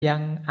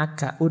yang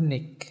agak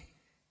unik.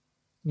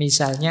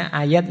 Misalnya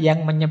ayat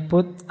yang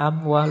menyebut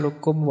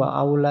amwalukum wa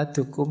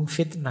auladukum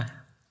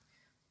fitnah.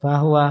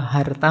 Bahwa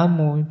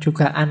hartamu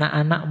juga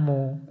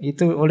anak-anakmu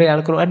itu oleh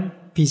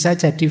Al-Quran bisa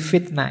jadi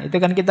fitnah. Itu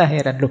kan kita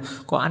heran, loh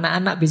kok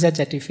anak-anak bisa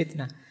jadi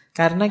fitnah?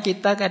 Karena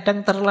kita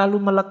kadang terlalu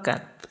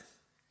melekat.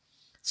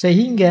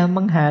 Sehingga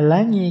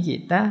menghalangi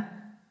kita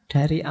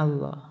dari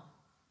Allah.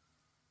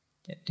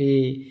 Jadi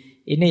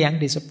ini yang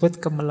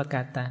disebut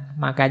kemelekatan.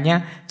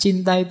 Makanya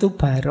cinta itu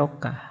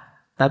barokah.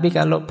 Tapi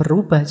kalau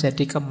berubah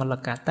jadi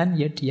kemelekatan,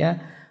 ya dia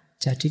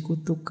jadi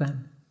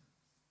kutukan.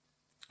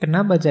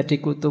 Kenapa jadi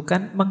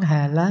kutukan?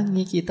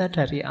 Menghalangi kita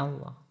dari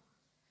Allah.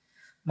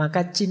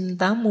 Maka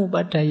cintamu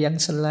pada yang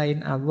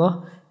selain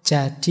Allah,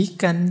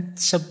 jadikan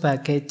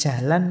sebagai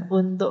jalan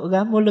untuk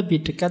kamu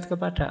lebih dekat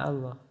kepada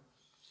Allah.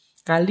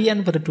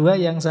 Kalian berdua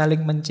yang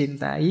saling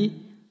mencintai,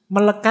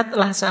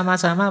 melekatlah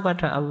sama-sama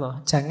pada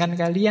Allah. Jangan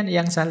kalian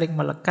yang saling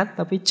melekat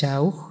tapi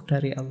jauh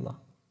dari Allah.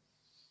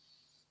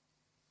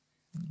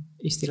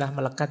 Istilah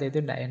melekat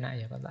itu tidak enak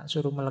ya, kalau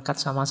suruh melekat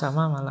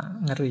sama-sama malah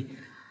ngeri.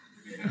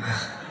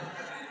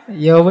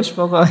 Ya wis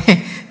pokoknya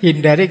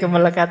hindari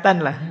kemelekatan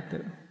lah itu.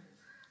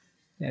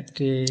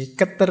 Jadi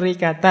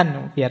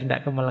keterikatan biar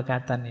tidak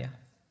kemelekatan ya.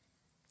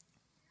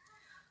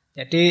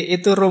 Jadi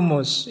itu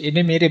rumus.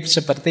 Ini mirip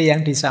seperti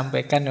yang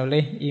disampaikan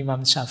oleh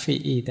Imam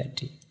Syafi'i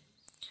tadi.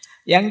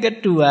 Yang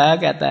kedua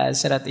kata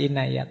Hasrat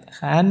Inayat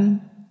Khan,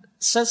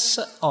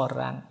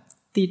 seseorang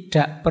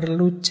tidak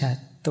perlu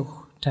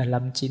jatuh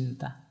dalam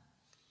cinta.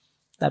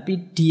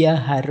 Tapi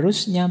dia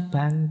harusnya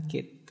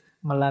bangkit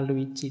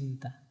melalui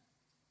cinta.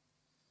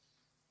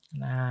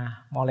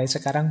 Nah, mulai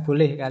sekarang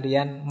boleh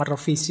kalian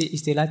merevisi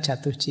istilah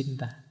jatuh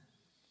cinta.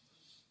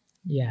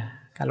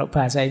 Ya, kalau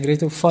bahasa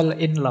Inggris itu fall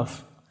in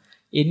love.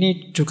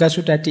 Ini juga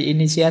sudah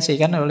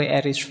diinisiasikan oleh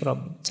Erich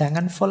Fromm.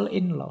 Jangan fall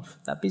in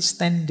love, tapi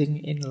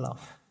standing in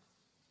love.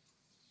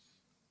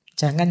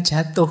 Jangan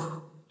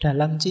jatuh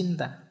dalam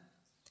cinta,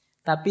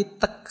 tapi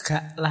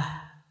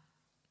tegaklah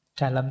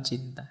dalam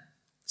cinta.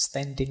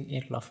 Standing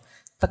in love.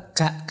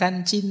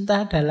 Tegakkan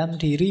cinta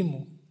dalam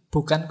dirimu.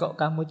 Bukan kok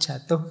kamu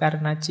jatuh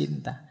karena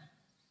cinta.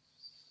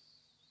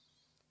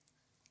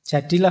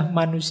 Jadilah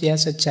manusia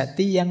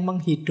sejati yang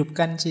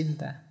menghidupkan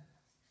cinta.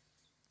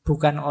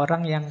 Bukan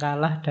orang yang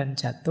kalah dan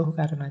jatuh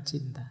karena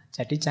cinta.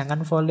 Jadi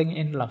jangan falling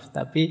in love,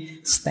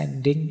 tapi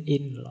standing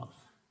in love.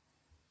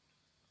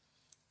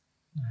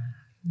 Nah,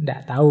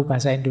 tidak tahu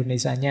bahasa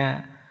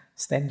Indonesianya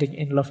standing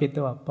in love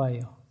itu apa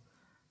ya.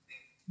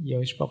 Ya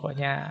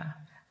pokoknya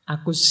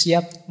aku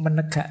siap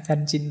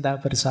menegakkan cinta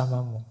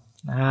bersamamu.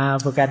 Nah,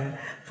 bukan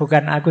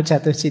aku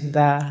jatuh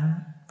cinta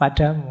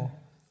padamu.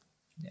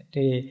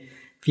 Jadi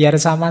biar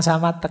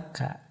sama-sama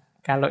tegak.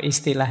 Kalau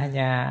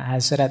istilahnya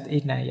Hasrat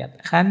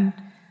Inayat Khan,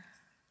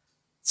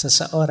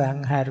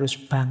 seseorang harus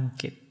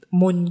bangkit,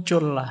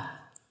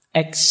 muncullah,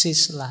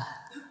 eksislah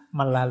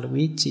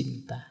melalui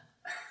cinta.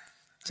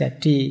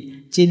 Jadi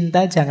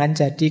cinta jangan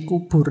jadi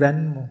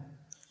kuburanmu.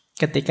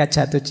 Ketika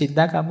jatuh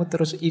cinta kamu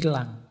terus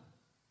hilang.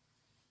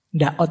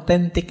 Tidak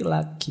otentik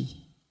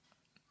lagi.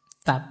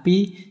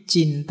 Tapi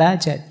cinta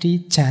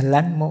jadi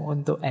jalanmu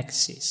untuk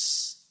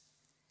eksis.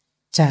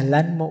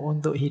 Jalanmu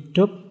untuk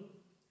hidup,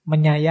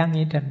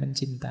 menyayangi dan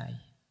mencintai.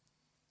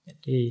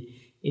 Jadi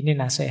ini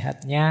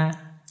nasihatnya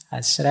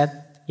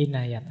Hasrat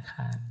Inayat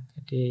Khan.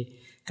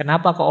 Jadi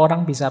kenapa kok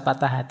orang bisa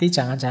patah hati?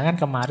 Jangan-jangan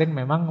kemarin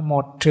memang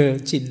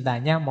mode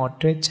cintanya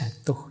mode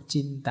jatuh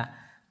cinta.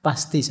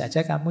 Pasti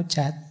saja kamu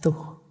jatuh.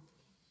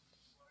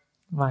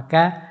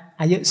 Maka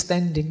ayo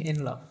standing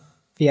in love.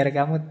 Biar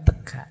kamu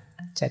tegak.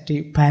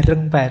 Jadi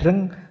bareng-bareng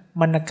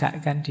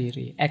menegakkan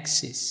diri.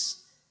 Eksis.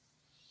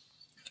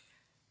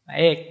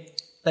 Baik.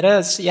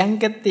 Terus yang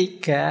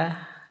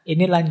ketiga.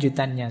 Ini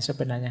lanjutannya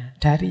sebenarnya.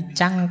 Dari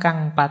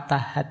cangkang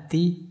patah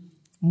hati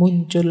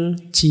muncul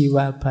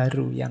jiwa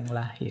baru yang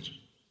lahir.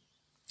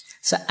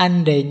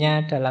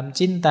 Seandainya dalam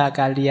cinta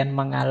kalian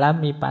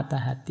mengalami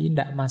patah hati,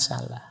 tidak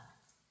masalah.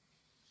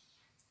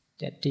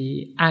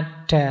 Jadi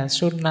ada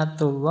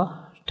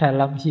sunnatullah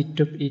dalam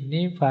hidup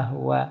ini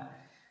bahwa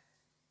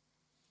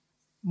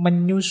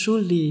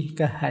menyusuli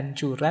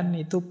kehancuran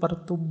itu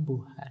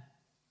pertumbuhan.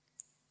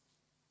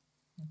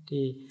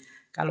 Jadi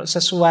kalau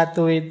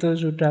sesuatu itu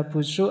sudah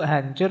busuk,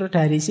 hancur,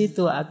 dari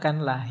situ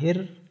akan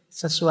lahir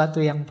sesuatu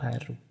yang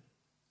baru.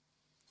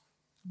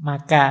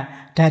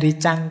 Maka dari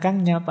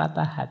cangkangnya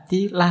patah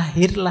hati,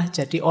 lahirlah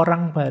jadi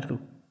orang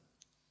baru.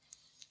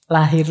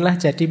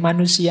 Lahirlah jadi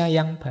manusia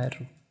yang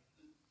baru.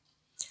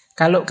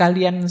 Kalau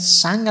kalian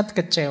sangat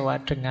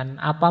kecewa dengan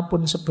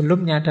apapun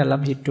sebelumnya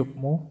dalam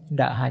hidupmu,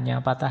 tidak hanya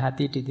patah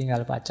hati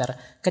ditinggal pacar,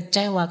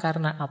 kecewa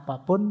karena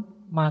apapun,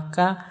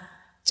 maka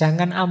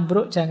jangan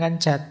ambruk, jangan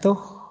jatuh,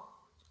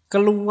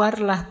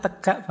 keluarlah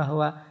tegak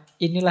bahwa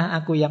inilah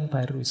aku yang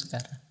baru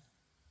sekarang.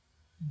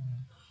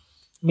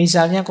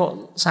 Misalnya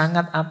kok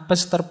sangat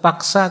apes,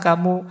 terpaksa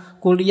kamu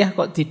kuliah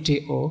kok di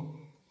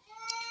DO.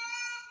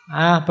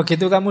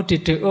 Begitu kamu di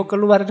DO,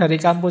 keluar dari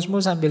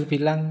kampusmu sambil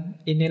bilang,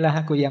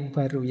 inilah aku yang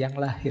baru, yang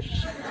lahir.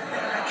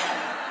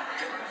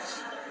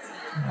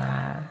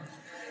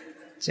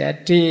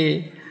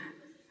 Jadi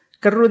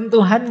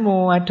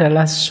keruntuhanmu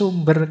adalah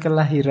sumber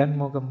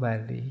kelahiranmu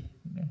kembali.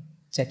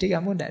 Jadi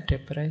kamu tidak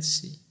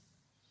depresi.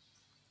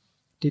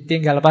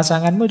 Ditinggal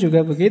pasanganmu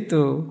juga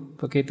begitu.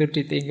 Begitu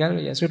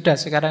ditinggal, ya sudah,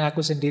 sekarang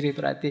aku sendiri,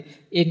 berarti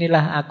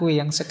inilah aku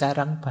yang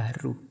sekarang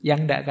baru,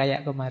 yang tidak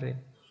kayak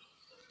kemarin.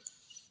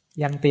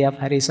 Yang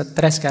tiap hari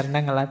stres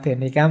karena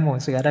ngeladeni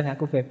kamu, sekarang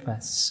aku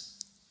bebas.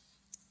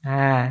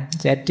 Nah,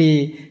 jadi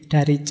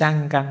dari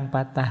cangkang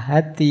patah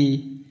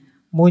hati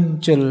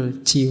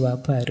muncul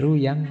jiwa baru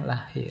yang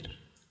lahir.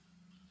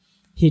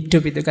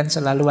 Hidup itu kan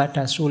selalu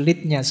ada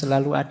sulitnya,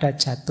 selalu ada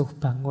jatuh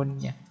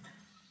bangunnya.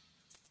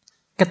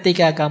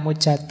 Ketika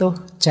kamu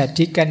jatuh,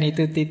 jadikan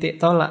itu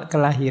titik tolak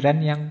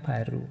kelahiran yang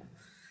baru.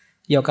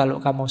 Ya kalau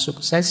kamu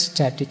sukses,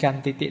 jadikan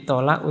titik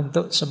tolak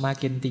untuk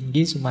semakin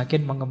tinggi,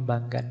 semakin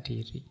mengembangkan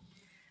diri.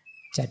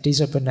 Jadi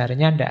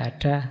sebenarnya tidak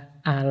ada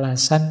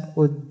alasan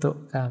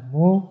untuk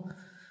kamu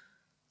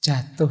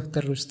jatuh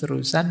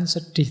terus-terusan,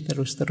 sedih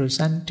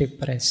terus-terusan,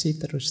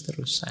 depresi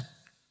terus-terusan.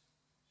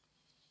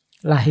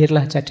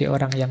 Lahirlah jadi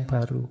orang yang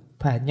baru.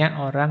 Banyak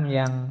orang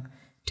yang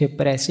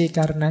depresi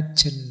karena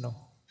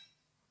jenuh.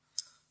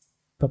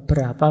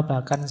 Beberapa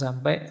bahkan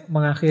sampai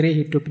mengakhiri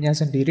hidupnya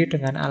sendiri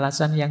dengan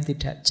alasan yang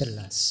tidak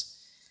jelas.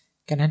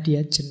 Karena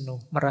dia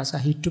jenuh, merasa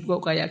hidup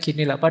kok kayak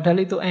gini lah,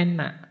 padahal itu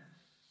enak.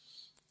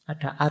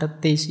 Ada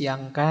artis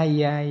yang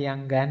kaya,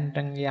 yang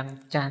ganteng,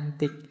 yang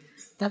cantik,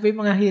 tapi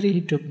mengakhiri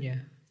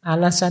hidupnya.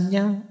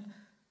 Alasannya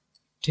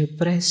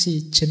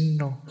depresi,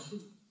 jenuh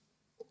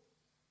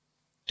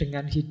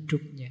dengan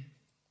hidupnya.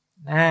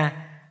 Nah,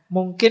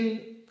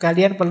 mungkin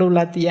kalian perlu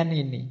latihan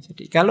ini.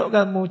 Jadi kalau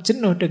kamu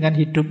jenuh dengan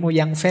hidupmu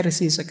yang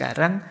versi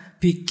sekarang,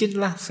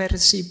 bikinlah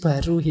versi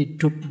baru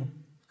hidupmu.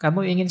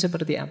 Kamu ingin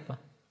seperti apa?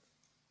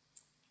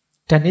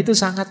 Dan itu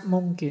sangat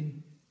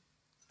mungkin.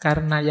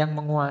 Karena yang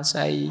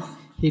menguasai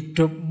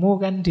hidupmu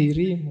kan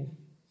dirimu.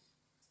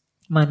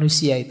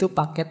 Manusia itu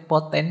paket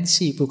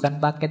potensi, bukan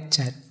paket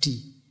jadi.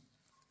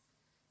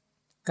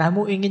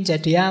 Kamu ingin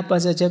jadi apa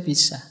saja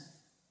bisa.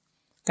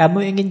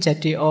 Kamu ingin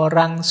jadi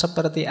orang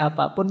seperti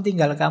apapun,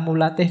 tinggal kamu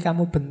latih,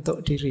 kamu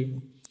bentuk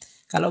dirimu.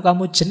 Kalau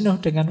kamu jenuh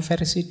dengan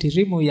versi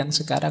dirimu yang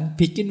sekarang,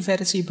 bikin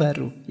versi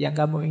baru. Yang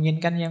kamu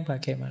inginkan yang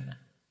bagaimana?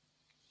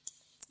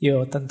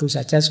 Yo, tentu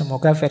saja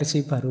semoga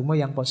versi barumu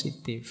yang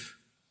positif.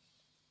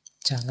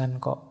 Jangan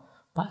kok,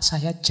 Pak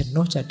saya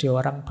jenuh jadi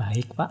orang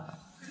baik Pak.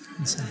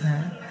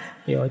 Misalnya,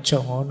 yo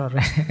jongono.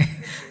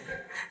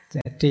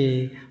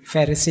 Jadi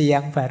versi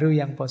yang baru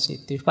yang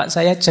positif. Pak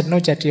saya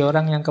jenuh jadi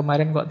orang yang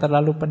kemarin kok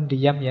terlalu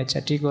pendiam ya,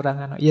 jadi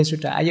kurang ya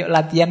sudah, ayo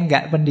latihan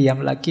nggak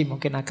pendiam lagi,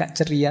 mungkin agak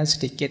ceria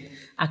sedikit,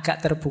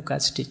 agak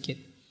terbuka sedikit.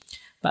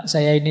 Pak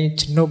saya ini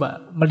jenuh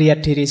Pak,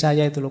 melihat diri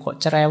saya itu loh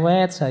kok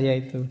cerewet saya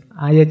itu.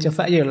 Ayo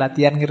coba yuk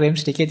latihan ngerem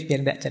sedikit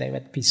biar tidak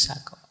cerewet, bisa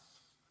kok.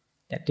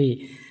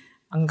 Jadi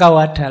engkau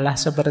adalah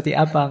seperti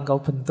apa engkau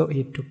bentuk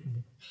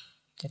hidupmu.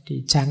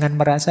 Jadi jangan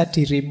merasa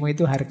dirimu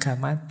itu harga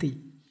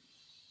mati.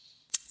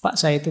 Pak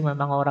saya itu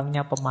memang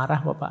orangnya pemarah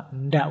kok Pak.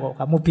 Enggak kok,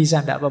 kamu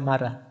bisa enggak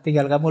pemarah.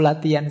 Tinggal kamu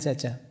latihan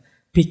saja.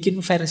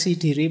 Bikin versi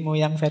dirimu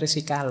yang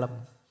versi kalem.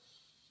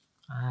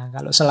 Nah,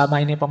 kalau selama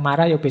ini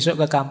pemarah, ya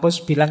besok ke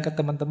kampus bilang ke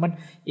teman-teman,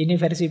 ini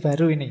versi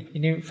baru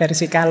ini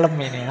versi kalem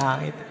ini. Nah,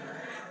 itu.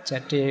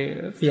 Jadi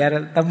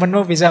biar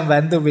temenmu bisa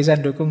bantu, bisa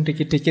dukung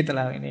dikit-dikit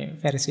lah, ini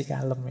versi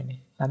kalem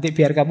ini. Nanti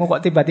biar kamu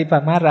kok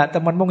tiba-tiba marah,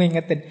 temenmu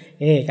ngingetin,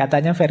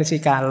 katanya versi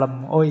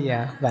kalem. Oh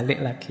iya,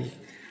 balik lagi.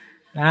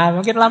 Nah,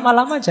 mungkin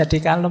lama-lama jadi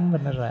kalem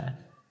beneran.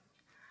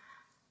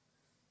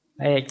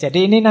 Baik,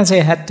 jadi ini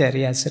nasihat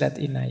dari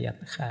Hazrat Inayat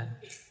Khan.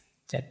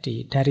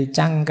 Jadi dari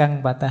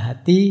cangkang patah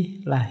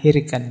hati,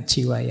 lahirkan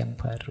jiwa yang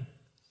baru.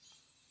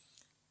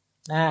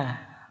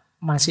 Nah,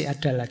 masih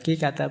ada lagi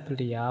kata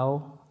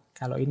beliau,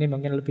 kalau ini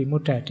mungkin lebih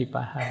mudah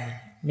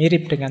dipahami.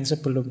 Mirip dengan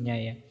sebelumnya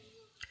ya.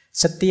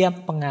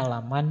 Setiap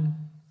pengalaman,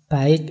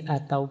 baik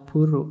atau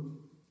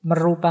buruk,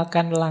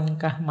 merupakan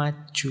langkah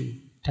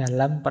maju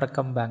dalam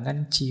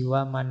perkembangan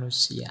jiwa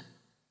manusia.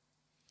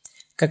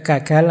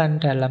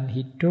 Kegagalan dalam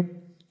hidup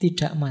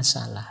tidak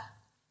masalah.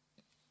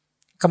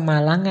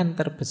 Kemalangan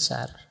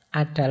terbesar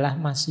adalah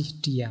masih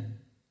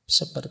diam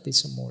seperti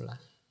semula.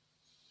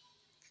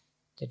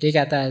 Jadi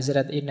kata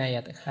Hazrat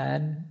Inayat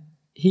Khan,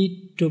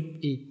 hidup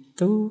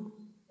itu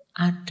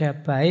ada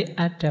baik,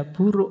 ada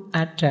buruk,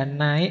 ada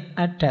naik,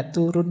 ada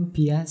turun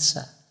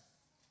biasa.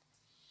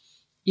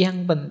 Yang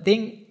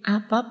penting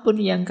apapun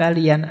yang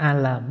kalian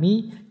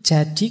alami,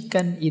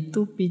 jadikan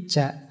itu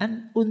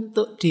pijakan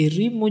untuk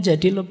dirimu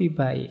jadi lebih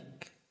baik.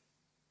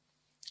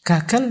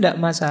 Gagal tidak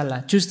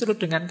masalah. Justru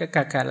dengan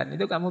kegagalan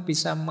itu kamu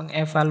bisa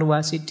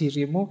mengevaluasi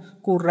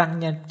dirimu,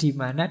 kurangnya di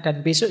mana,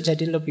 dan besok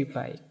jadi lebih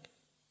baik.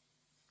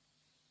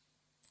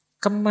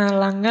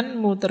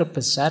 Kemalanganmu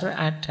terbesar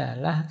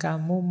adalah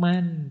kamu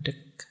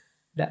mandek,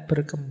 tidak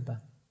berkembang.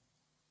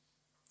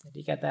 Jadi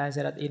kata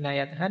Hazrat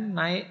Inayat Khan,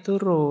 naik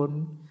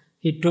turun.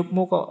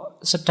 Hidupmu kok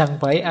sedang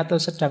baik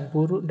atau sedang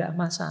buruk, tidak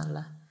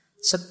masalah.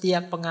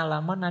 Setiap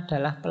pengalaman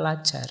adalah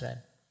pelajaran.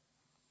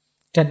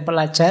 Dan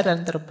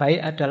pelajaran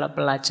terbaik adalah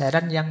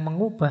pelajaran yang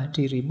mengubah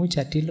dirimu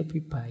jadi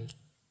lebih baik.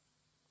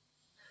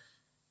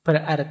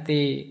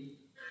 Berarti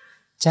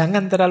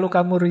jangan terlalu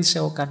kamu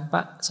risaukan,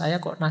 Pak, saya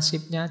kok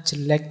nasibnya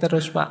jelek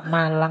terus, Pak,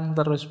 malang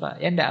terus,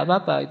 Pak. Ya enggak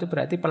apa-apa, itu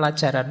berarti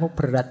pelajaranmu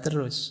berat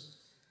terus.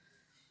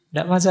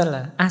 Enggak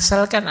masalah.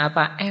 Asalkan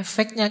apa?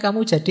 Efeknya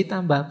kamu jadi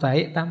tambah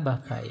baik,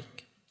 tambah baik.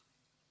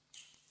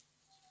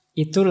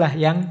 Itulah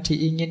yang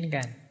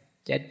diinginkan.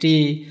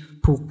 Jadi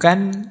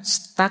bukan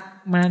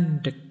stuck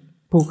mandek.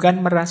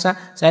 Bukan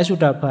merasa saya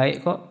sudah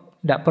baik kok,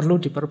 enggak perlu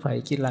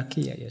diperbaiki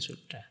lagi ya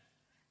sudah.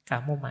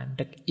 Kamu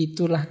mandek,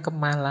 itulah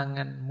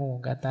kemalanganmu,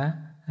 kata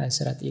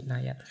Hazrat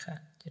Inayat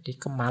Khan. Jadi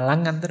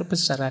kemalangan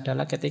terbesar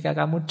adalah ketika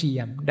kamu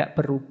diam, tidak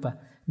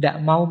berubah, tidak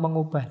mau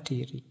mengubah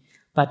diri.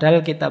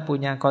 Padahal kita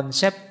punya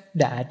konsep,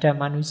 tidak ada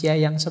manusia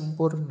yang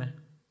sempurna.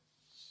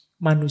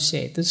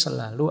 Manusia itu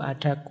selalu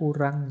ada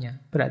kurangnya.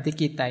 Berarti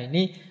kita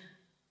ini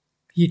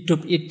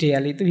hidup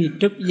ideal itu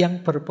hidup yang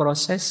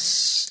berproses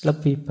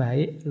lebih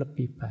baik,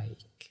 lebih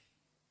baik.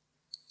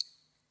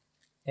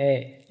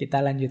 Kita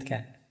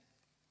lanjutkan.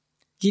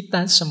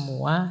 Kita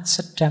semua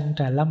sedang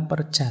dalam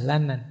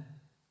perjalanan.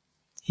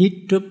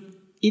 Hidup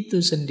itu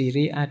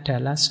sendiri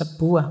adalah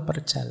sebuah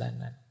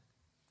perjalanan.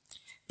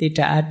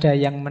 Tidak ada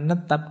yang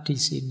menetap di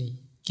sini.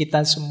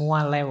 Kita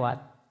semua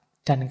lewat.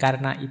 Dan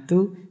karena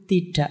itu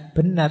tidak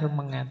benar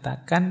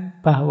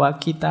mengatakan bahwa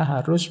kita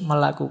harus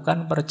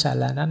melakukan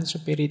perjalanan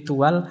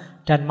spiritual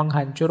dan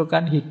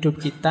menghancurkan hidup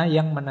kita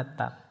yang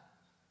menetap.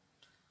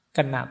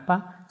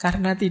 Kenapa?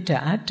 Karena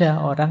tidak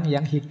ada orang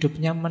yang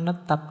hidupnya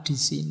menetap di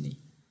sini.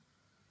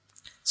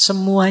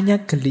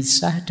 Semuanya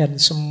gelisah dan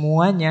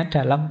semuanya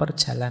dalam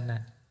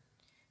perjalanan.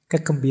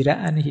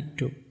 Kegembiraan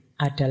hidup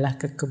adalah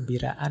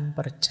kegembiraan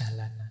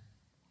perjalanan.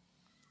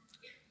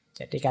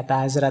 Jadi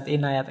kata Hazrat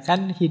Inayat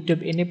kan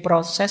hidup ini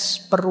proses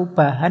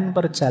perubahan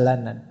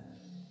perjalanan.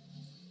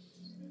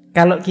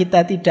 Kalau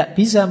kita tidak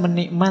bisa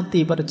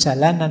menikmati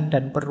perjalanan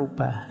dan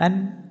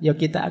perubahan, ya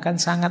kita akan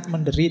sangat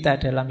menderita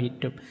dalam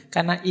hidup.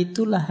 Karena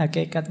itulah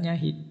hakikatnya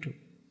hidup.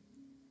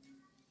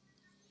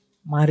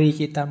 Mari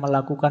kita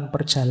melakukan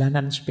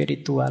perjalanan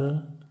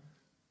spiritual,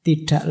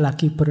 tidak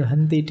lagi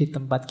berhenti di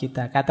tempat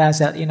kita. Kata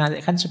Hazrat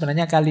Inayat kan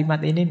sebenarnya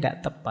kalimat ini tidak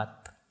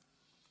tepat.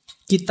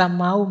 Kita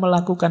mau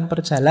melakukan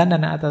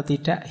perjalanan atau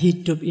tidak,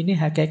 hidup ini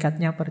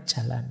hakikatnya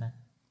perjalanan.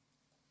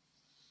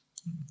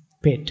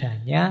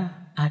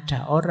 Bedanya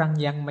ada orang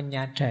yang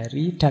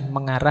menyadari dan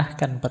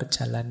mengarahkan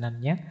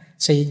perjalanannya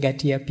sehingga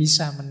dia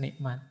bisa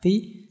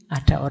menikmati,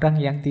 ada orang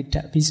yang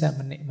tidak bisa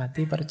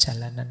menikmati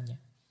perjalanannya.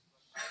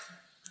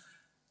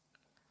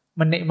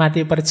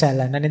 Menikmati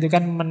perjalanan itu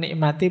kan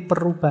menikmati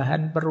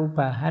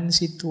perubahan-perubahan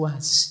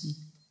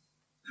situasi.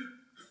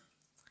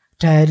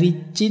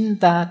 Dari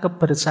cinta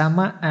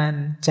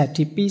kebersamaan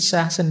jadi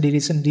pisah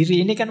sendiri-sendiri,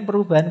 ini kan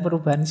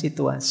perubahan-perubahan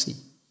situasi.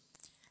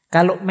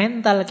 Kalau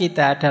mental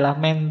kita adalah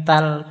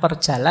mental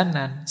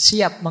perjalanan,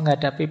 siap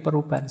menghadapi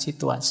perubahan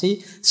situasi,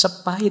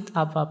 sepahit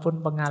apapun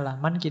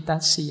pengalaman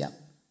kita siap.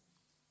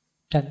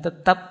 Dan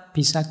tetap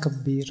bisa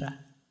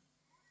gembira.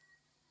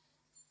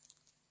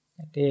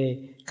 Jadi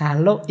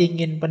kalau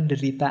ingin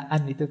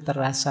penderitaan itu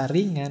terasa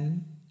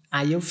ringan,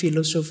 ayo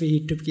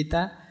filosofi hidup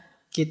kita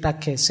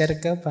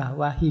geser ke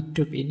bahwa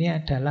hidup ini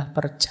adalah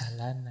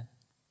perjalanan.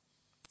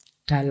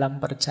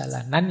 Dalam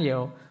perjalanan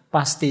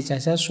pasti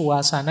saja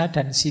suasana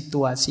dan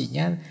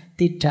situasinya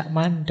tidak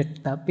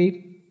mandek tapi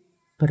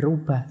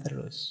berubah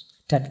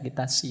terus. Dan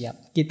kita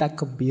siap, kita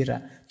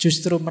gembira.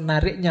 Justru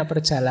menariknya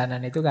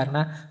perjalanan itu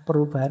karena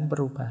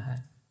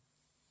perubahan-perubahan.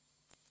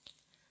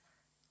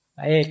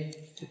 Baik,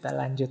 kita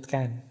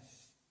lanjutkan.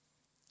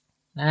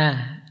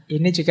 Nah,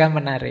 ini juga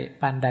menarik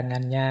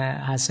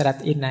pandangannya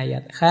Hazrat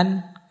Inayat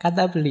Khan.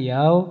 Kata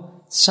beliau,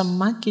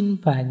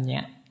 semakin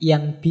banyak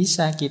yang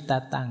bisa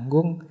kita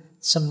tanggung,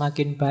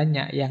 semakin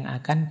banyak yang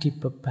akan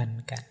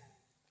dibebankan.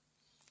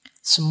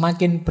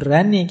 Semakin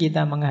berani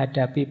kita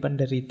menghadapi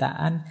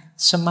penderitaan,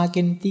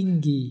 semakin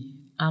tinggi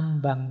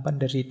ambang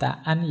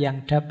penderitaan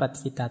yang dapat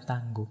kita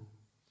tanggung.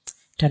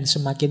 Dan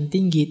semakin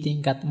tinggi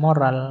tingkat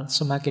moral,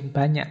 semakin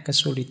banyak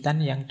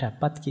kesulitan yang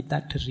dapat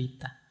kita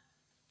derita.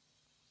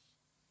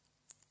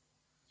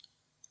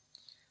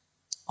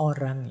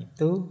 Orang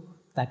itu,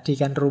 tadi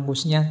kan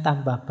rumusnya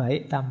tambah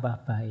baik,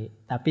 tambah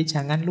baik. Tapi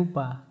jangan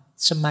lupa,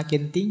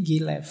 semakin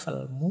tinggi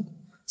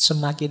levelmu,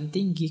 semakin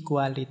tinggi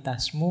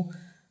kualitasmu,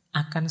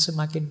 akan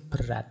semakin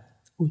berat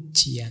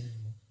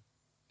ujianmu.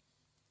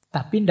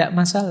 Tapi tidak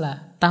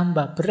masalah,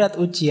 tambah berat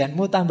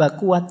ujianmu, tambah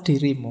kuat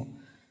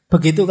dirimu.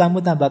 Begitu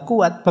kamu tambah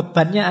kuat,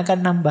 bebannya akan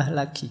nambah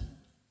lagi.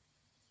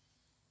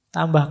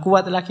 Tambah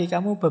kuat lagi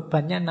kamu,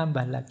 bebannya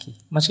nambah lagi.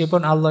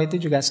 Meskipun Allah itu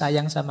juga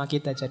sayang sama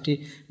kita,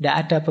 jadi tidak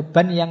ada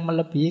beban yang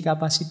melebihi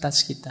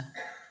kapasitas kita.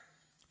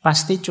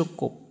 Pasti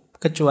cukup,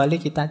 kecuali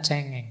kita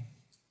cengeng.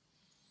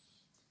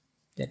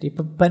 Jadi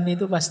beban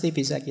itu pasti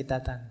bisa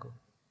kita tanggung.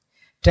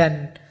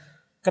 Dan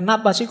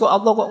kenapa sih kok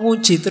Allah kok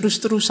nguji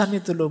terus-terusan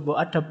itu loh,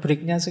 ada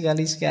breaknya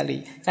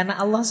sekali-sekali. Karena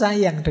Allah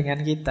sayang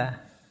dengan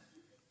kita.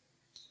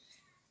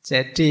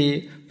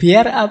 Jadi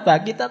biar apa?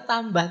 Kita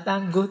tambah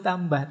tangguh,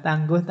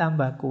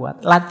 tambah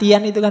kuat.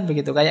 Latihan itu kan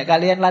begitu. Kayak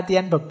kalian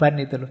latihan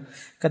beban itu loh.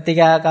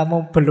 Ketika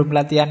kamu belum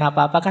latihan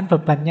apa-apa kan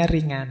bebannya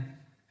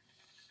ringan.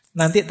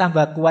 Nanti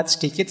tambah kuat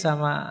sedikit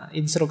sama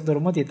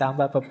instrukturmu,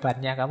 ditambah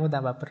bebannya, kamu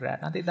tambah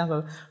berat.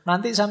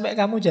 Nanti sampai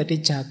kamu jadi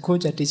jago,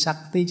 jadi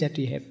sakti,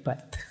 jadi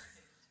hebat.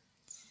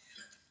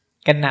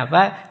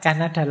 Kenapa?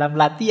 Karena dalam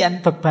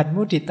latihan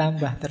bebanmu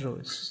ditambah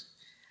terus.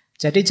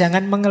 Jadi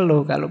jangan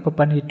mengeluh kalau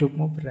beban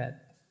hidupmu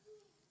berat.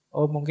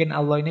 Oh mungkin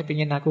Allah ini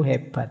ingin aku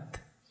hebat.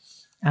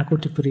 Aku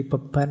diberi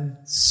beban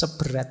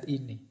seberat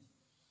ini.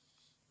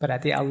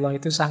 Berarti Allah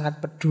itu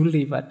sangat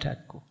peduli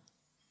padaku.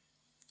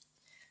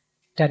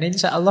 Dan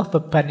insya Allah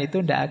beban itu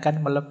tidak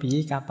akan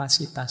melebihi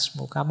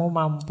kapasitasmu. Kamu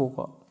mampu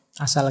kok.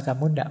 Asal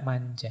kamu tidak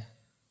manja.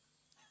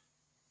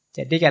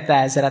 Jadi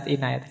kata Hazrat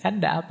Inayat, kan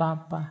tidak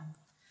apa-apa.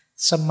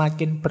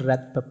 Semakin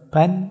berat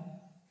beban,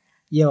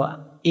 yo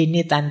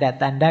ini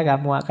tanda-tanda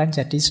kamu akan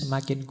jadi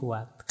semakin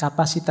kuat.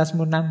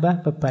 Kapasitasmu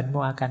nambah,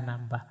 bebanmu akan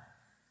nambah.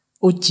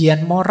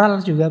 Ujian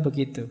moral juga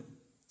begitu.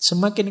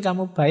 Semakin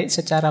kamu baik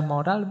secara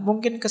moral,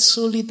 mungkin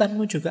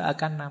kesulitanmu juga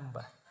akan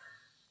nambah.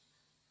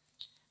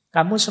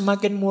 Kamu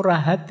semakin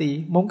murah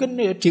hati, mungkin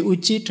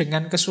diuji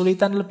dengan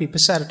kesulitan lebih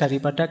besar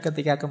daripada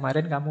ketika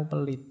kemarin kamu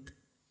pelit.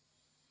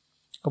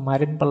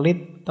 Kemarin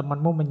pelit,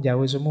 temanmu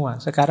menjauh semua.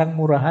 Sekarang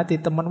murah hati,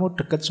 temanmu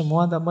deket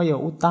semua, tambah ya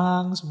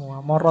utang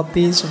semua,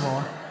 moroti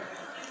semua.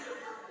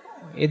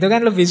 Itu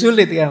kan lebih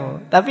sulit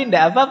kamu. Tapi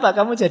tidak apa-apa,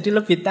 kamu jadi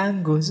lebih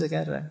tangguh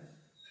sekarang.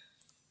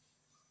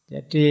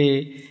 Jadi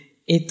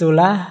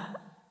itulah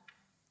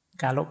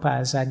kalau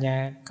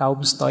bahasanya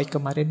kaum Stoik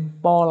kemarin,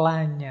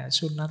 polanya,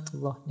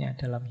 sunatullahnya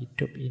dalam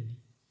hidup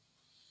ini.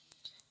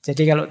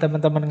 Jadi kalau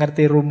teman-teman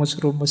ngerti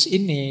rumus-rumus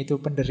ini,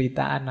 itu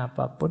penderitaan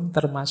apapun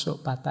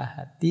termasuk patah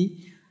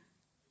hati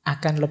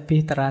akan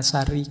lebih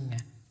terasa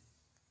ringan.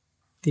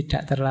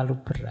 Tidak terlalu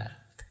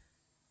berat.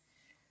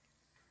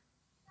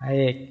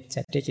 Baik,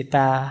 jadi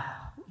kita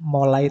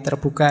mulai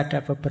terbuka,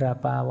 ada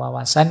beberapa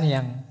wawasan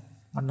yang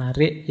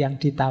menarik yang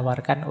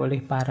ditawarkan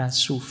oleh para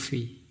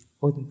sufi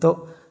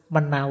untuk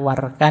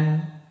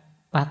menawarkan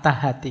patah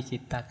hati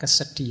kita,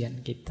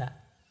 kesedihan kita.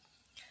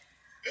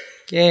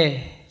 Oke,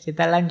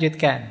 kita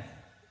lanjutkan.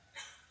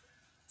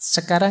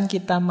 Sekarang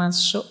kita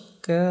masuk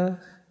ke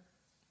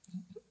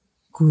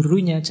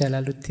gurunya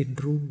Jalaluddin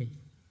Rumi,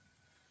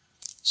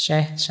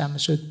 Syekh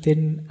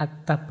Syamsuddin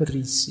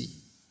At-Tabrisi.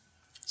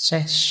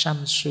 Syekh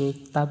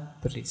Syamsu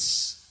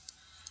Tabriz.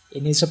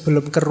 Ini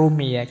sebelum ke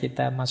Rumi ya,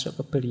 kita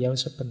masuk ke beliau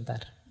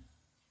sebentar.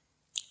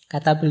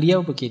 Kata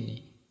beliau begini,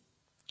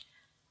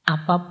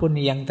 apapun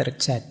yang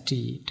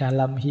terjadi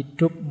dalam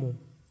hidupmu,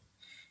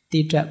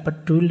 tidak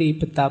peduli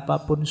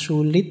betapapun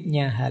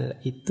sulitnya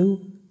hal itu,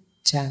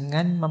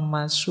 jangan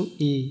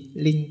memasuki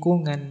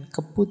lingkungan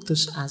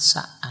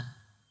keputusasaan.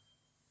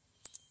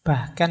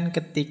 Bahkan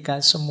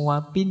ketika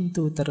semua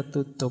pintu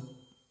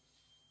tertutup,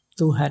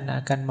 Tuhan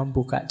akan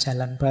membuka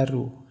jalan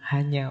baru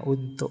hanya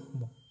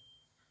untukmu.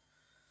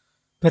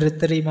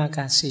 Berterima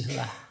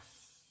kasihlah.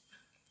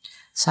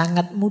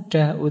 Sangat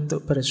mudah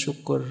untuk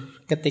bersyukur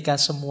ketika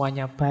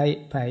semuanya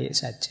baik-baik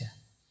saja.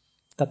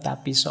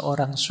 Tetapi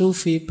seorang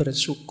sufi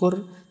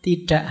bersyukur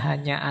tidak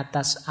hanya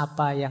atas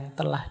apa yang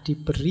telah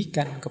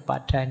diberikan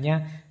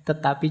kepadanya,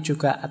 tetapi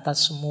juga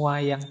atas semua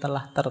yang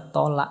telah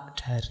tertolak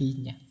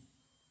darinya.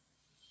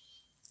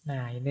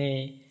 Nah,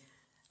 ini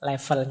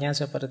levelnya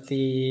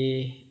seperti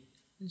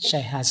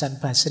Syekh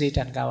Hasan Basri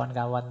dan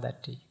kawan-kawan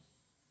tadi.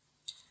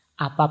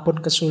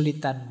 Apapun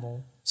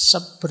kesulitanmu,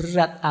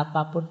 seberat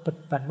apapun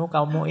bebanmu,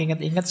 kamu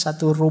ingat-ingat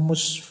satu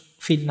rumus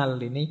final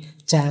ini,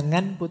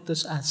 jangan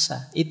putus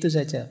asa. Itu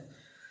saja.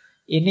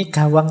 Ini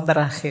gawang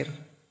terakhir.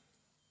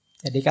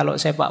 Jadi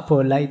kalau sepak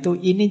bola itu,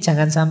 ini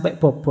jangan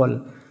sampai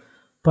bobol.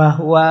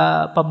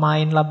 Bahwa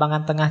pemain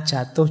lapangan tengah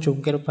jatuh,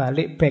 jungkir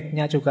balik,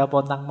 backnya juga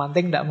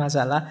pontang-panting, tidak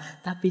masalah.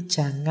 Tapi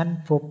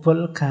jangan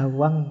bobol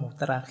gawangmu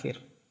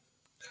terakhir.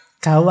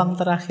 Gawang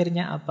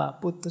terakhirnya apa?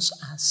 Putus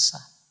asa.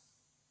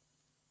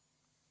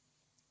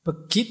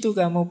 Begitu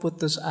kamu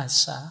putus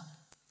asa,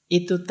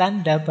 itu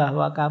tanda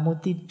bahwa kamu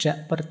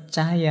tidak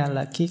percaya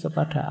lagi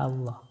kepada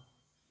Allah.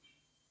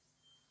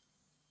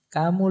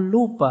 Kamu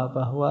lupa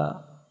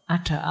bahwa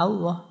ada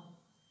Allah.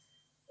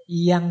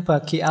 Yang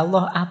bagi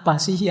Allah apa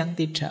sih yang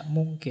tidak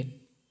mungkin?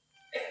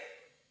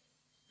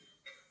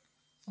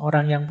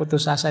 Orang yang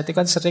putus asa itu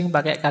kan sering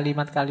pakai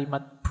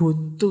kalimat-kalimat,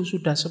 buntu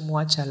sudah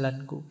semua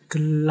jalanku,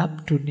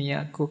 gelap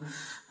duniaku,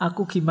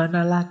 aku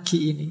gimana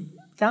lagi ini?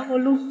 Kamu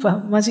lupa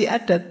masih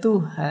ada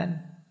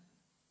Tuhan,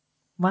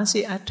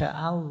 masih ada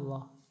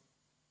Allah.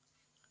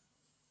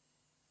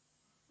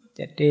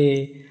 Jadi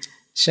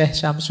Syekh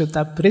Syamsu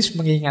Tabriz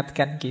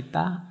mengingatkan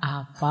kita,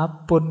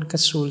 apapun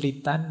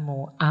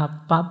kesulitanmu,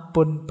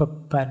 apapun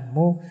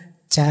bebanmu,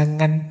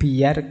 jangan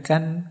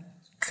biarkan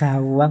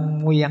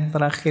gawangmu yang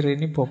terakhir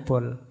ini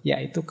bobol,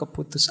 yaitu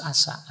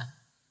keputusasaan.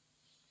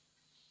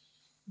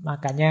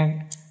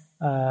 Makanya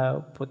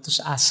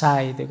putus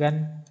asa itu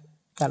kan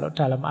kalau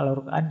dalam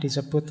Al-Quran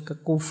disebut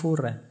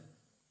kekufuran.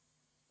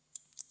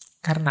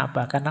 Karena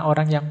apa? Karena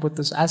orang yang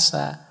putus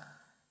asa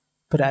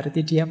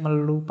berarti dia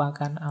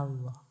melupakan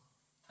Allah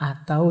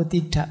atau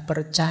tidak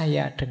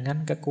percaya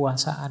dengan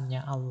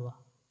kekuasaannya Allah.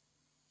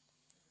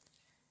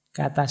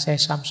 Kata Syekh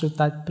Syamsul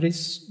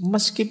Tabriz,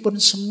 meskipun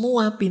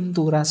semua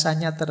pintu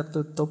rasanya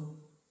tertutup,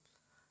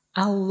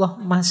 Allah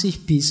masih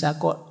bisa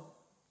kok,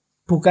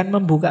 bukan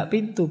membuka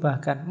pintu,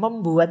 bahkan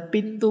membuat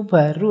pintu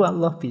baru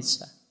Allah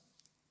bisa.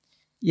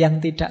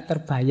 Yang tidak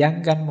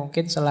terbayangkan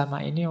mungkin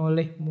selama ini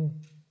olehmu.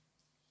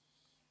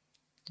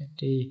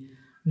 Jadi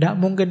tidak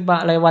mungkin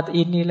Pak lewat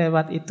ini,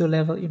 lewat itu,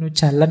 lewat ini.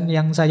 Jalan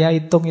yang saya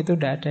hitung itu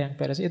tidak ada yang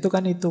beres. Itu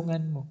kan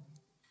hitunganmu.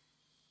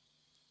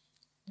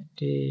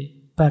 Jadi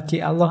bagi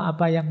Allah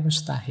apa yang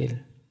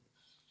mustahil?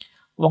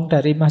 Wong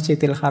dari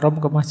Masjidil Haram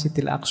ke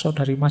Masjidil Aqsa,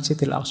 dari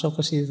Masjidil Aqsa ke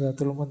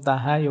Sidratul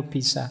Muntaha, ya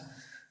bisa.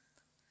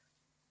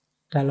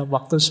 Dalam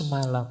waktu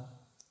semalam.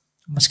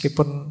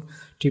 Meskipun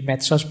di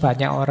medsos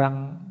banyak orang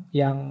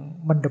yang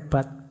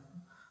mendebat,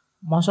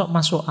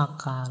 masuk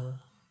akal.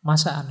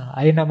 Masa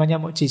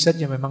namanya mukjizat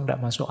ya memang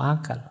tidak masuk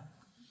akal.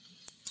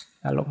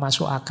 Kalau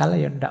masuk akal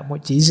ya tidak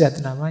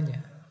mukjizat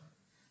namanya.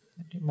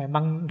 Jadi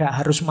memang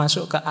tidak harus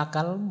masuk ke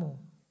akalmu.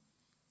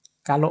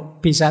 Kalau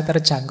bisa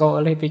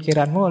terjangkau oleh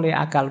pikiranmu, oleh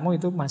akalmu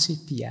itu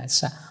masih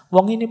biasa.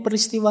 Wong ini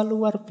peristiwa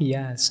luar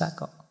biasa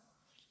kok.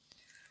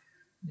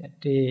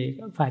 Jadi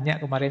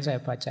banyak kemarin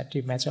saya baca di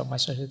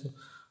medsos itu.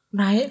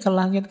 Naik ke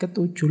langit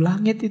ke-7,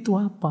 langit itu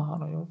apa?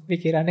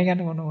 Pikirannya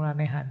kan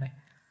aneh-aneh.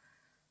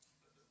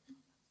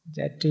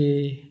 Jadi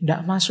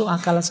tidak masuk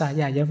akal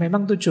saya. Ya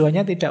memang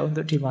tujuannya tidak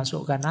untuk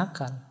dimasukkan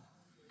akal.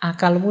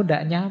 Akalmu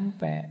tidak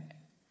nyampe.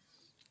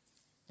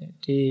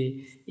 Jadi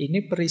ini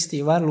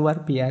peristiwa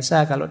luar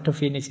biasa kalau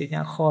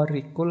definisinya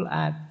khorikul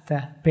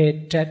adat.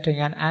 Beda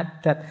dengan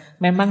adat.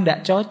 Memang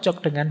tidak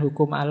cocok dengan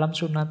hukum alam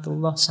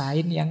sunatullah,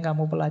 sain yang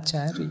kamu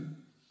pelajari.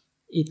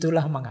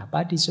 Itulah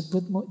mengapa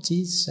disebut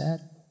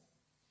mukjizat.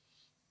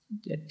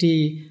 Jadi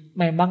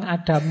memang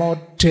ada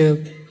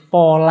mode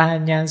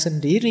polanya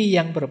sendiri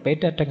yang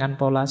berbeda dengan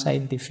pola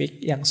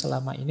saintifik yang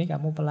selama ini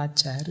kamu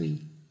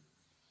pelajari.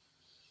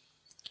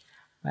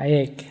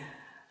 Baik.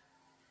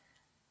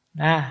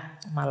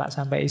 Nah, malah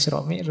sampai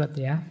Isra Mi'raj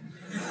ya.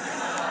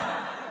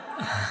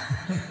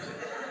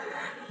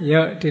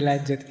 Yuk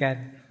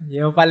dilanjutkan.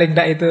 Yuk paling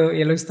tidak itu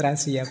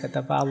ilustrasi ya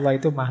betapa Allah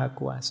itu maha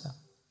kuasa.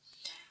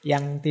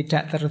 Yang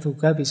tidak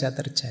terduga bisa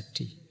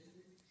terjadi.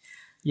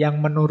 Yang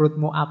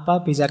menurutmu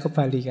apa bisa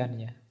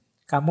kebalikannya.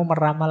 Kamu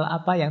meramal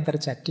apa yang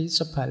terjadi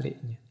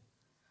sebaliknya.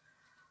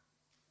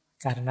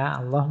 Karena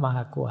Allah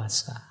maha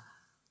kuasa.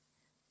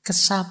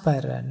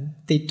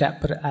 Kesabaran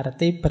tidak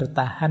berarti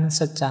bertahan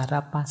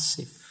secara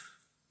pasif.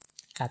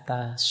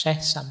 Kata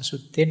Syekh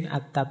Syamsuddin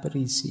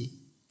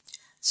At-Tabrizi,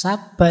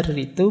 sabar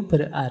itu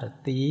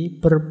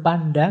berarti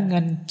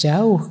berpandangan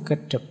jauh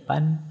ke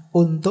depan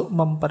untuk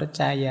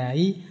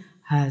mempercayai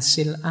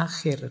hasil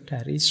akhir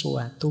dari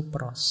suatu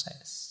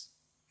proses.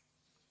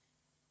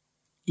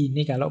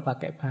 Ini kalau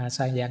pakai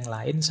bahasa yang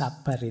lain,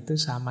 sabar itu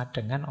sama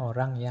dengan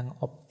orang yang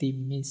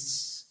optimis.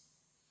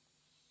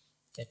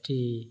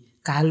 Jadi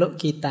kalau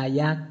kita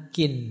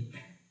yakin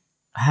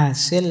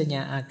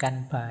hasilnya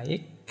akan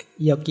baik,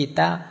 ya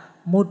kita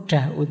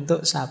mudah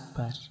untuk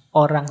sabar.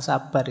 Orang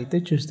sabar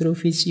itu justru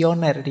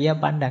visioner, dia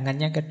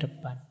pandangannya ke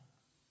depan.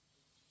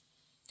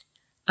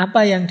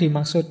 Apa yang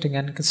dimaksud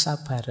dengan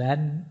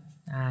kesabaran?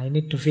 Nah,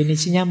 ini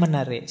definisinya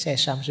menarik. Syekh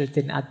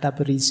Syamsuddin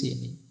At-Tabrizi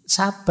ini.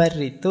 Sabar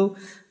itu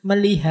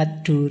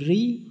melihat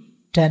duri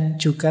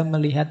dan juga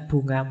melihat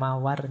bunga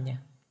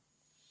mawarnya.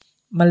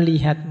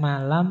 Melihat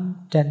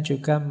malam dan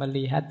juga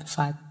melihat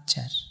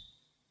fajar.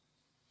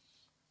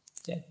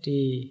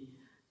 Jadi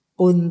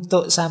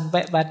untuk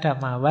sampai pada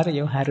mawar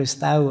ya harus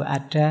tahu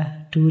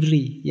ada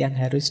duri yang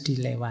harus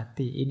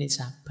dilewati. Ini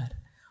sabar.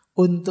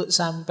 Untuk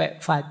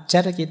sampai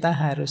fajar kita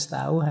harus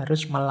tahu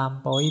harus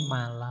melampaui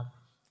malam.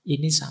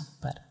 Ini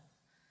sabar.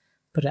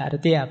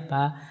 Berarti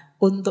apa?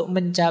 Untuk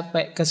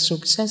mencapai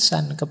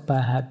kesuksesan,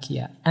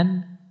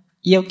 kebahagiaan,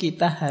 ya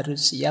kita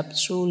harus siap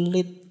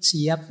sulit,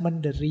 siap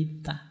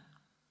menderita.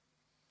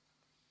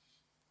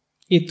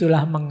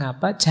 Itulah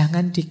mengapa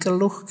jangan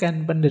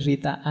dikeluhkan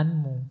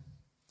penderitaanmu.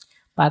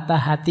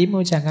 Patah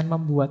hatimu jangan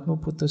membuatmu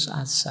putus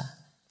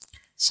asa.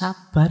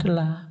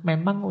 Sabarlah.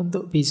 Memang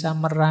untuk bisa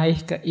meraih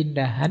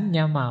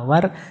keindahannya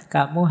mawar,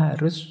 kamu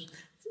harus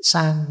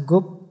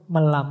sanggup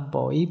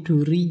melampaui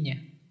durinya.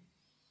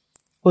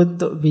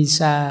 Untuk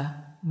bisa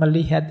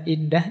melihat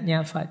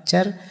indahnya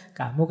fajar,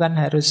 kamu kan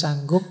harus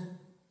sanggup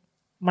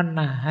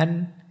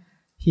menahan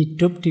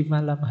hidup di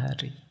malam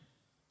hari.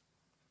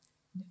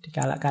 Jadi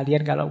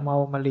kalau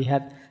mau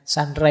melihat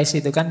sunrise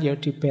itu kan ya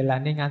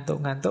dibelani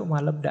ngantuk-ngantuk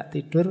malam tidak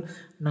tidur,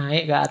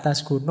 naik ke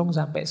atas gunung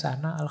sampai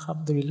sana,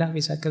 alhamdulillah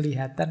bisa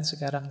kelihatan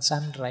sekarang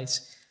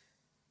sunrise.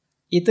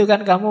 Itu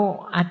kan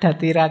kamu ada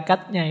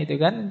tirakatnya,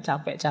 itu kan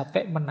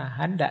capek-capek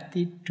menahan tidak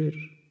tidur.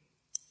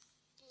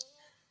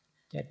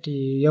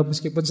 Jadi ya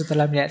meskipun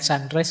setelah melihat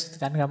sunrise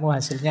kan kamu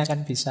hasilnya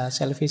kan bisa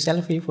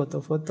selfie-selfie,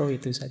 foto-foto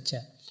itu saja.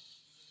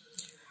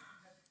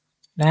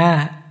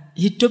 Nah,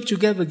 hidup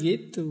juga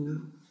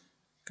begitu.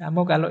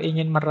 Kamu kalau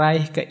ingin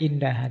meraih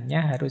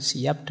keindahannya harus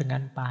siap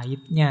dengan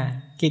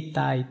pahitnya.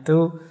 Kita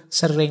itu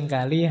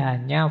seringkali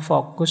hanya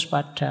fokus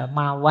pada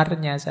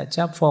mawarnya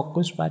saja,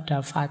 fokus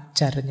pada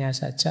fajarnya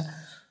saja.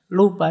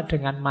 Lupa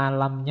dengan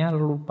malamnya,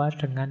 lupa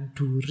dengan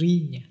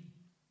durinya.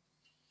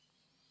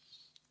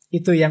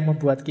 Itu yang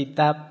membuat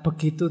kita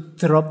begitu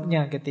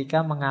dropnya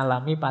ketika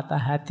mengalami patah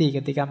hati,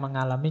 ketika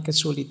mengalami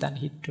kesulitan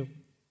hidup.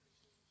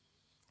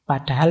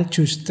 Padahal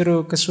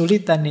justru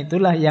kesulitan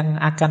itulah yang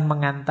akan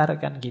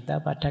mengantarkan kita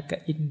pada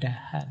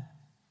keindahan.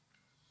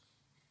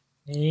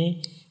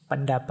 Ini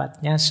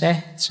pendapatnya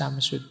Syekh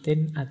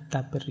Syamsuddin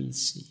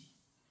At-Tabrisi.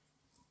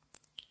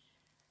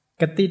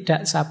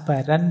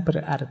 Ketidaksabaran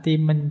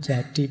berarti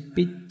menjadi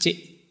picik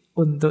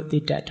untuk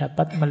tidak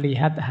dapat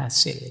melihat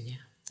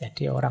hasilnya.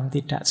 Jadi orang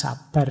tidak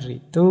sabar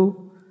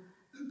itu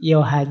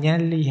ya hanya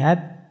lihat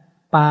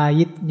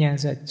pahitnya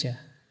saja.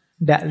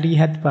 Tidak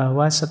lihat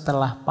bahwa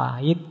setelah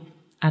pahit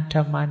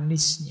ada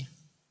manisnya.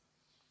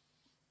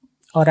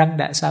 Orang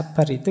tidak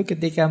sabar itu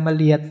ketika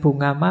melihat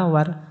bunga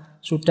mawar,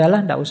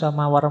 sudahlah tidak usah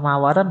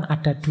mawar-mawaran,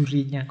 ada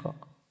durinya kok.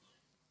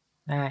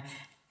 Nah,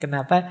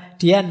 kenapa?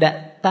 Dia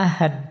tidak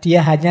tahan, dia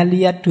hanya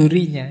lihat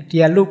durinya.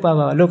 Dia lupa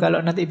bahwa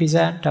kalau nanti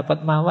bisa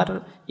dapat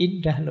mawar,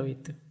 indah loh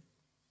itu.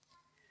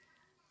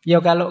 Ya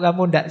kalau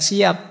kamu tidak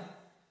siap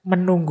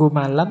menunggu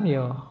malam,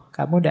 ya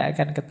kamu tidak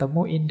akan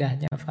ketemu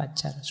indahnya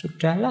fajar.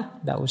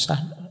 Sudahlah, tidak usah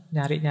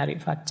nyari-nyari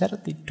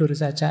fajar, tidur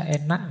saja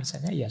enak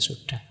misalnya, ya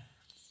sudah.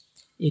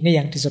 Ini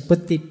yang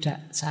disebut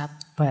tidak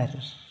sabar.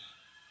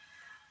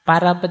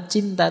 Para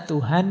pecinta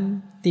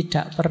Tuhan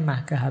tidak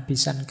pernah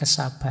kehabisan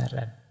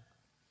kesabaran.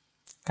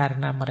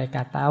 Karena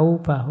mereka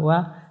tahu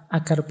bahwa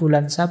agar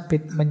bulan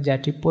sabit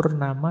menjadi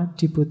purnama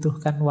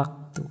dibutuhkan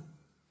waktu.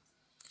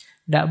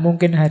 Tidak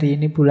mungkin hari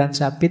ini bulan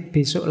sabit,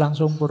 besok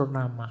langsung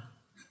purnama.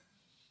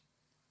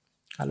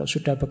 Kalau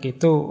sudah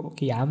begitu,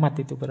 kiamat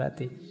itu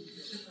berarti.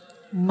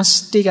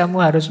 Mesti kamu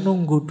harus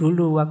nunggu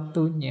dulu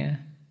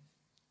waktunya.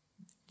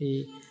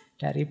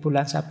 Dari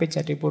bulan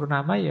sabit jadi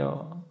purnama, ya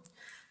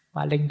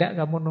paling tidak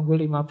kamu nunggu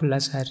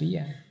 15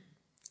 hari ya,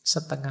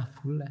 setengah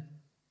bulan.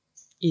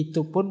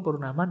 Itu pun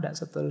purnama tidak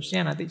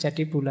seterusnya nanti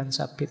jadi bulan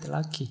sabit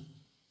lagi.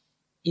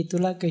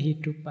 Itulah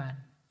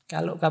kehidupan.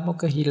 Kalau kamu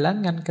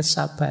kehilangan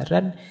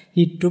kesabaran,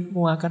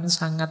 hidupmu akan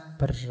sangat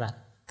berat.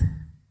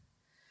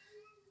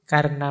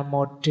 Karena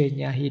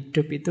modenya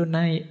hidup itu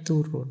naik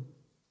turun.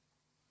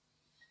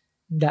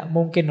 Tidak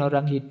mungkin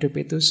orang hidup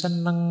itu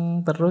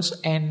seneng terus,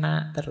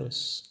 enak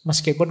terus.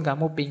 Meskipun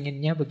kamu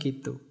pinginnya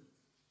begitu.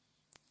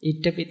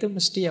 Hidup itu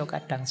mesti ya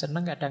kadang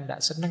seneng, kadang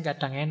tidak seneng,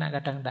 kadang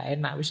enak, kadang tidak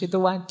enak. Wis itu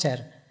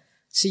wajar.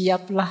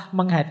 Siaplah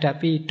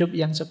menghadapi hidup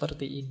yang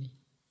seperti ini.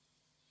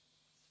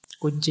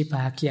 Kunci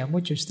bahagiamu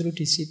justru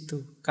di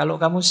situ. Kalau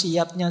kamu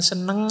siapnya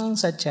seneng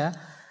saja,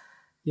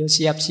 ya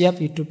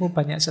siap-siap hidupmu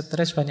banyak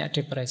stres, banyak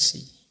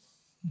depresi.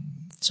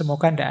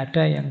 Semoga tidak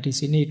ada yang di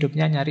sini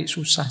hidupnya nyari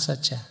susah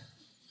saja.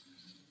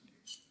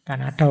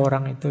 Kan ada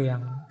orang itu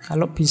yang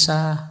kalau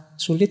bisa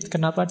sulit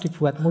kenapa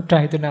dibuat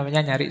mudah, itu namanya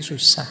nyari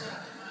susah.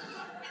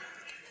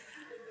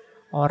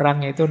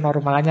 Orang itu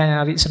normalnya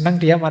nyari seneng,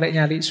 dia malah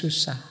nyari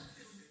susah.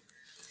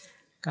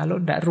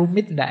 Kalau ndak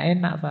rumit, ndak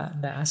enak Pak,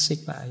 ndak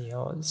asik Pak.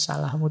 Yo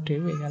salahmu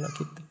dewe kalau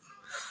gitu.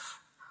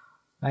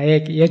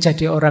 Baik, ya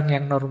jadi orang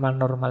yang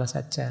normal-normal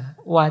saja.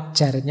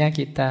 Wajarnya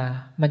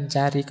kita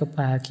mencari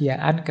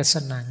kebahagiaan,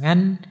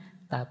 kesenangan,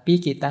 tapi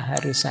kita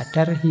harus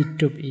sadar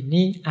hidup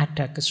ini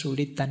ada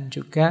kesulitan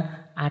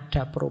juga,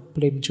 ada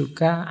problem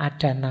juga,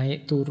 ada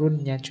naik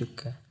turunnya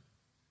juga.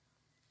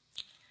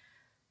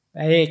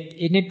 Baik,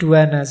 ini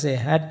dua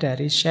nasihat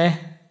dari Syekh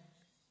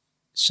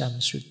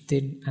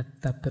Syamsuddin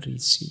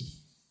At-Tabrisi.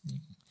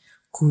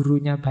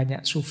 Gurunya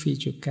banyak sufi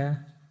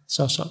juga.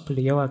 Sosok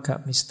beliau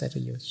agak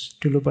misterius.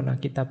 Dulu pernah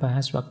kita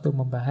bahas waktu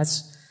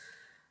membahas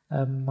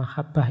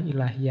Mahabbah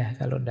Ilahiyah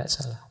kalau tidak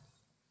salah.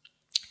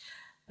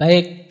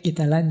 Baik,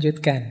 kita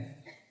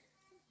lanjutkan.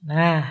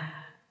 Nah,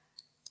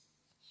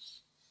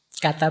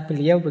 kata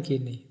beliau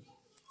begini.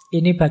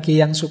 Ini bagi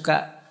yang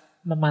suka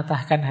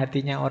mematahkan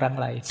hatinya orang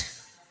lain.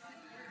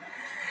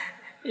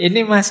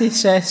 Ini masih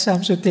Syekh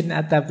Syamsuddin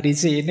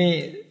At-Tabrisi. Ini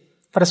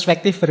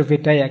perspektif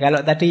berbeda ya.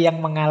 Kalau tadi yang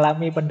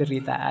mengalami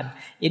penderitaan,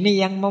 ini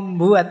yang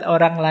membuat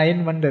orang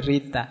lain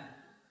menderita.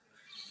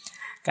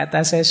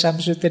 Kata Syekh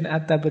Syamsuddin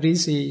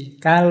At-Tabrisi,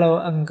 kalau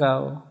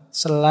engkau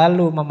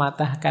selalu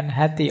mematahkan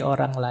hati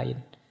orang lain,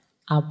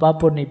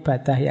 apapun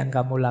ibadah yang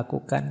kamu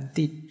lakukan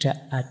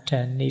tidak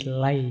ada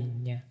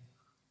nilainya.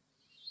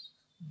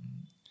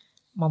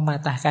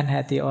 Mematahkan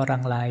hati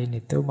orang lain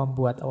itu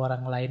membuat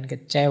orang lain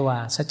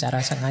kecewa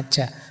secara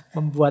sengaja,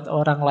 membuat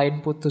orang lain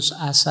putus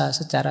asa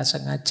secara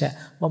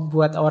sengaja,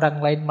 membuat orang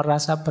lain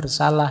merasa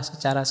bersalah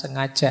secara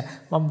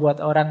sengaja,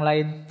 membuat orang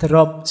lain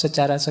drop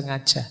secara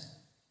sengaja.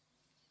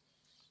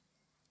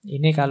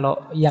 Ini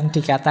kalau yang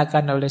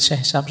dikatakan oleh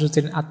Syekh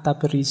Syamsuddin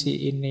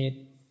At-Tabrisi ini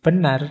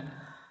benar,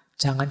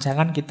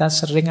 jangan-jangan kita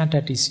sering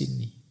ada di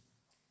sini.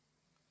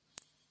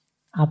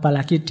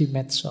 Apalagi di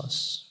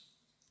medsos.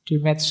 Di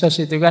medsos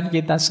itu kan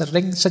kita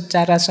sering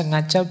secara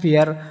sengaja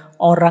biar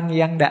orang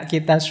yang tidak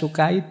kita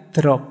sukai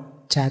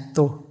drop.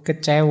 jatuh,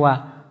 kecewa,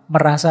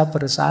 merasa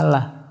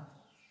bersalah,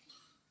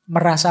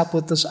 merasa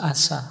putus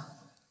asa.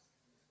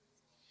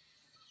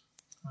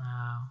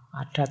 Nah,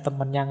 ada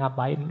temennya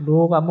ngapain,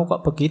 lu kamu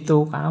kok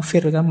begitu,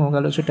 kafir kamu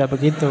kalau sudah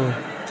begitu.